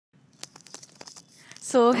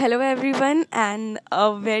Hello everyone, and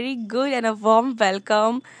a very good and a warm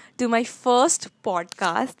welcome to my first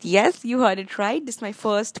podcast. Yes, you heard it right. This is my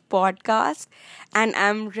first podcast, and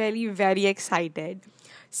I'm really very excited.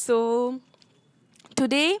 So,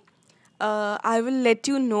 today, I will let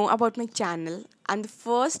you know about my channel, and the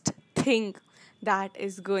first thing that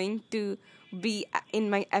is going to be in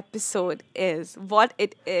my episode is what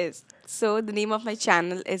it is. So, the name of my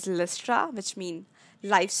channel is Listra, which means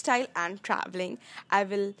lifestyle and traveling. I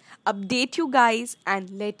will update you guys and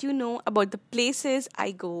let you know about the places I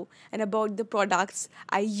go and about the products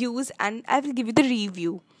I use, and I will give you the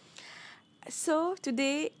review. So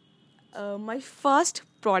today, my first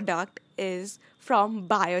product is from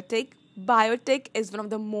Biotech. Biotech is one of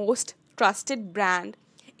the most trusted brand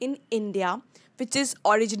in India, which is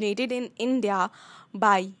originated in India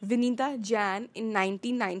by Vinita Jain in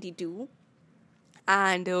 1992,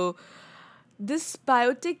 and this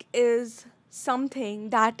Biotech is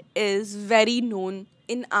something that is very known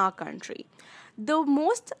in our country. The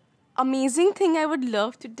most amazing thing I would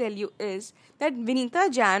love to tell you is that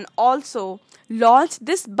Vinita Jain also launched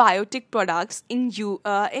this Biotech products in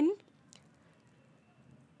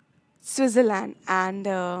Switzerland, and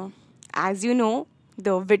as you know,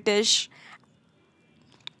 the British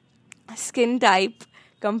skin type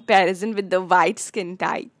comparison with the white skin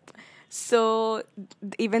type. So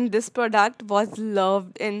even this product was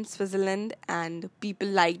loved in Switzerland and people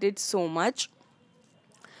liked it so much.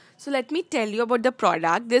 So let me tell you about the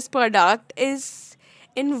product. This product is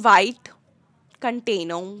in white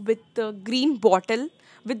container with the green bottle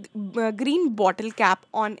cap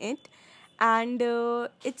on it, and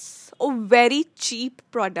it's a very cheap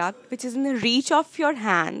product which is in the reach of your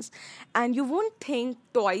hands, and you won't think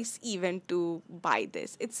twice even to buy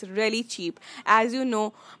this. It's really cheap. As you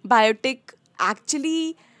know, Biotech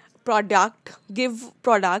actually product give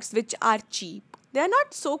products which are cheap. They are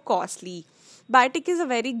not so costly. Biotech is a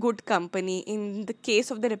very good company in the case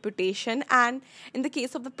of the reputation and in the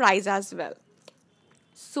case of the price as well.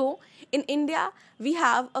 So, in India, we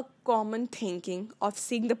have a common thinking of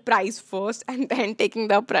seeing the price first and then taking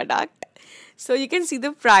the product. So, you can see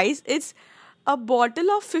the price. It's a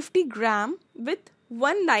bottle of 50 gram with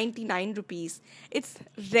 199 rupees. It's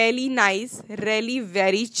really nice, really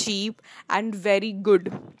very cheap and very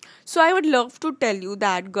good. So, I would love to tell you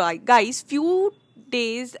that, guys, few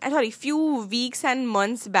weeks and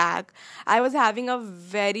months back, I was having a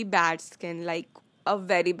very bad skin, like a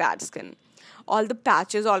very bad skin, all the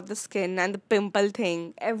patches, all the skin and the pimple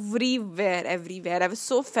thing everywhere. I was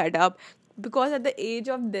so fed up because at the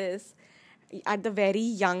very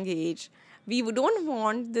young age, we don't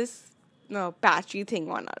want this patchy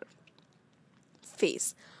thing on our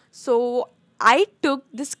face. So I took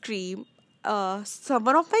this cream.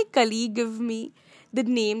 Someone of my colleague gave me the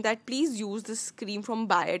name that please use this cream from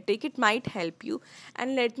Biotech. It might help you.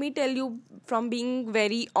 And let me tell you, from being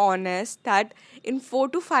very honest, that in 4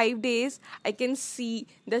 to 5 days I can see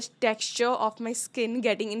the texture of my skin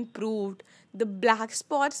getting improved. The black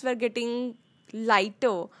spots were getting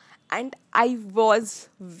lighter, and I was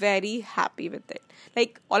very happy with it.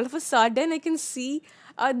 Like all of a sudden, I can see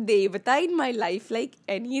a devata in my life, like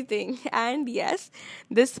anything. And yes,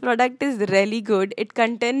 this product is really good. It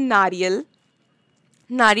contains nariyal.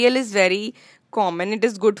 Nariyal is very common. It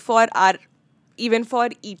is good for our even for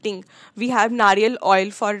eating. We have nariyal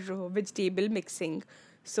oil for vegetable mixing.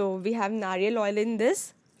 So we have nariyal oil in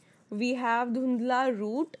this. We have dhundla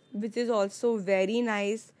root, which is also very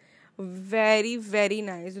nice, very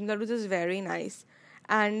nice. Dhundla root is very nice,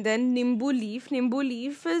 and then nimbu leaf. Nimbu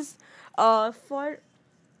leaf is for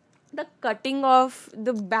the cutting of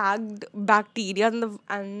the bagged bacteria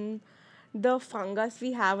and the fungus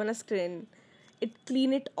we have on our skin. It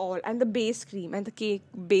clean it all, and the base cream and the cake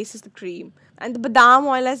base is the cream, and the badam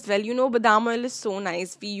oil as well. You know, badam oil is so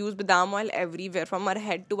nice. We use badam oil everywhere from our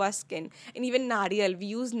head to our skin, and even nariyal. We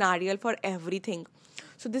use nariyal for everything.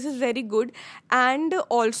 So this is very good, and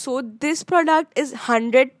also this product is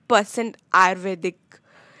 100% Ayurvedic.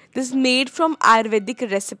 This is made from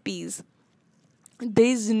Ayurvedic recipes. There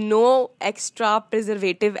is no extra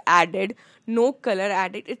preservative added, no color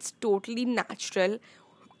added. It's totally natural,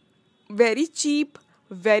 very cheap,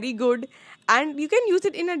 very good, and you can use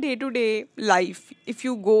it in a day to day life. If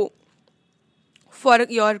you go for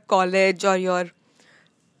your college or your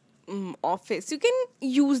office, you can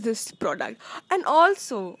use this product. And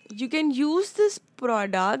also, you can use this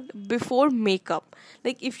product before makeup.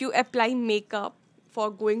 Like if you apply makeup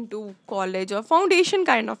for going to college or foundation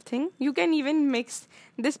kind of thing, you can even mix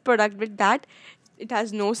this product with that. It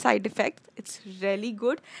has no side effects. It's really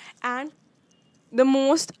good. And the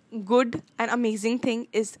most good and amazing thing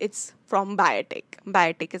is it's from Biotic.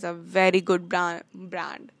 Biotic is a very good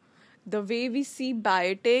brand. The way we see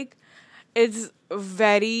Biotic is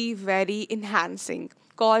very, very enhancing,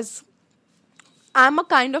 cause I'm a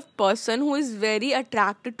kind of person who is very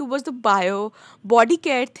attracted towards the body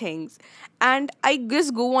care things. And I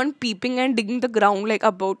just go on peeping and digging the ground like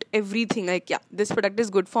about everything. Like, yeah, this product is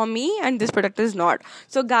good for me and this product is not.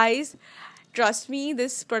 So guys, trust me,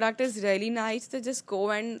 this product is really nice. So just go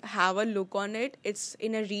and have a look on it. It's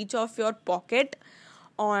in a reach of your pocket.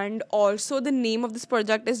 And also the name of this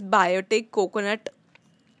product is Biotic Coconut,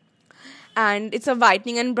 and it's a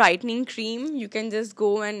whitening and brightening cream. You can just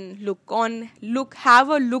go and have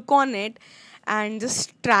a look on it and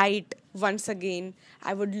just try it once again.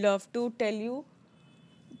 I would love to tell you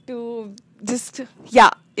to just,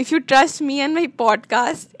 yeah, if you trust me and my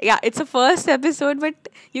podcast, yeah, it's a first episode, but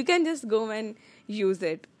you can just go and use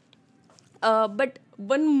it. But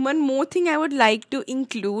one more thing I would like to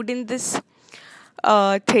include in this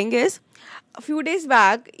thing is, a few days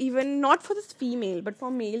back, even not for this female but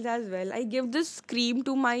for males as well, I give this cream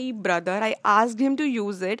to my brother. I asked him to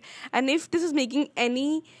use it and if this is making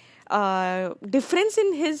any difference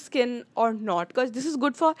in his skin or not, because this is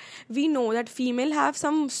good for, we know that female have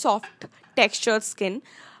some soft textured skin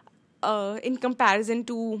in comparison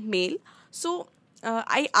to male. So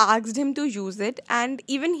I asked him to use it and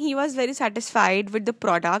even he was very satisfied with the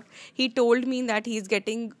product. He told me that he's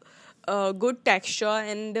getting good texture,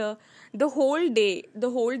 and the whole day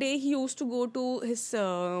he used to go to his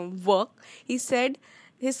work. He said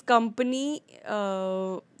his company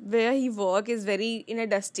where he work is very in a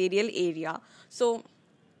industrial area. So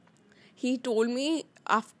he told me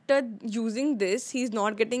after using this he's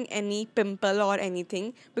not getting any pimple or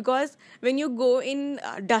anything, because when you go in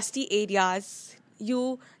dusty areas,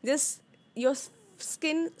 you just your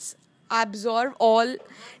skin absorb all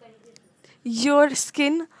your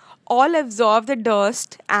skin all absorb the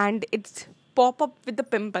dust and it's pop up with the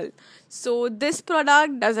pimple. So this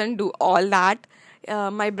product doesn't do all that.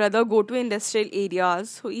 My brother go to industrial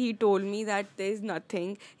areas, so he told me that there's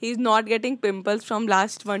nothing, he's not getting pimples from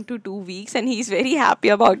last 1 to 2 weeks and he's very happy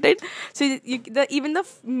about it. So even the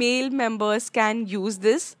male members can use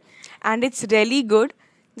this and it's really good.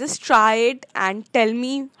 Just try it and tell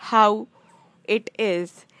me how it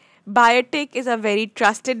is. Biotic is a very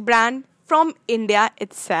trusted brand from India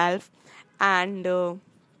itself, and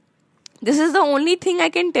this is the only thing I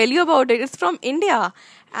can tell you about it. It's from India,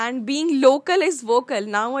 and being local is vocal.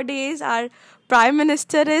 Nowadays, our Prime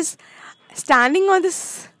Minister is standing on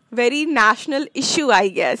this very national issue, I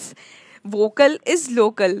guess. Vocal is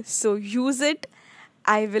local, so use it.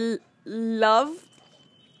 I will love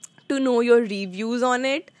to know your reviews on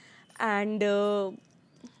it, and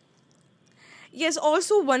yes,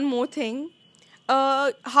 also one more thing.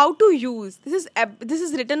 How to use this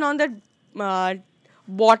is written on the uh,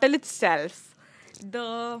 bottle itself.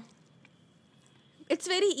 The It's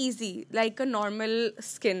very easy, like a normal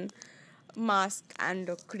skin mask and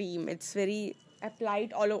a cream. It's very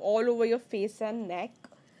applied all over your face and neck,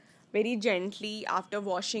 very gently after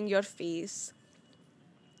washing your face.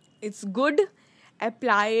 It's good.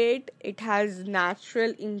 Apply it. It has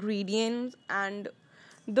natural ingredients, and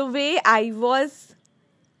the way I was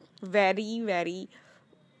very, very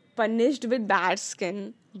punished with bad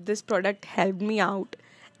skin, this product helped me out,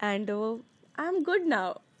 and I'm good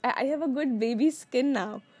now. I have a good baby skin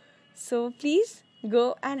now. So please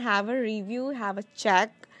go and have a review, have a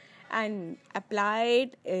check, and apply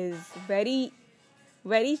it. Is very,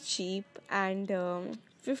 very cheap, and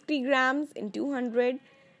 50 grams in 200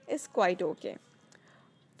 is quite okay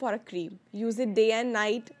for a cream. Use it day and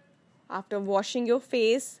night after washing your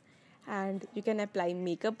face, and you can apply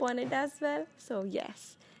makeup on it as well. So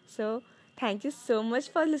yes. So thank you so much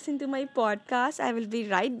for listening to my podcast. I will be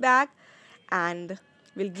right back and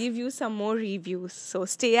will give you some more reviews. So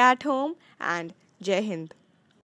stay at home and Jai Hind.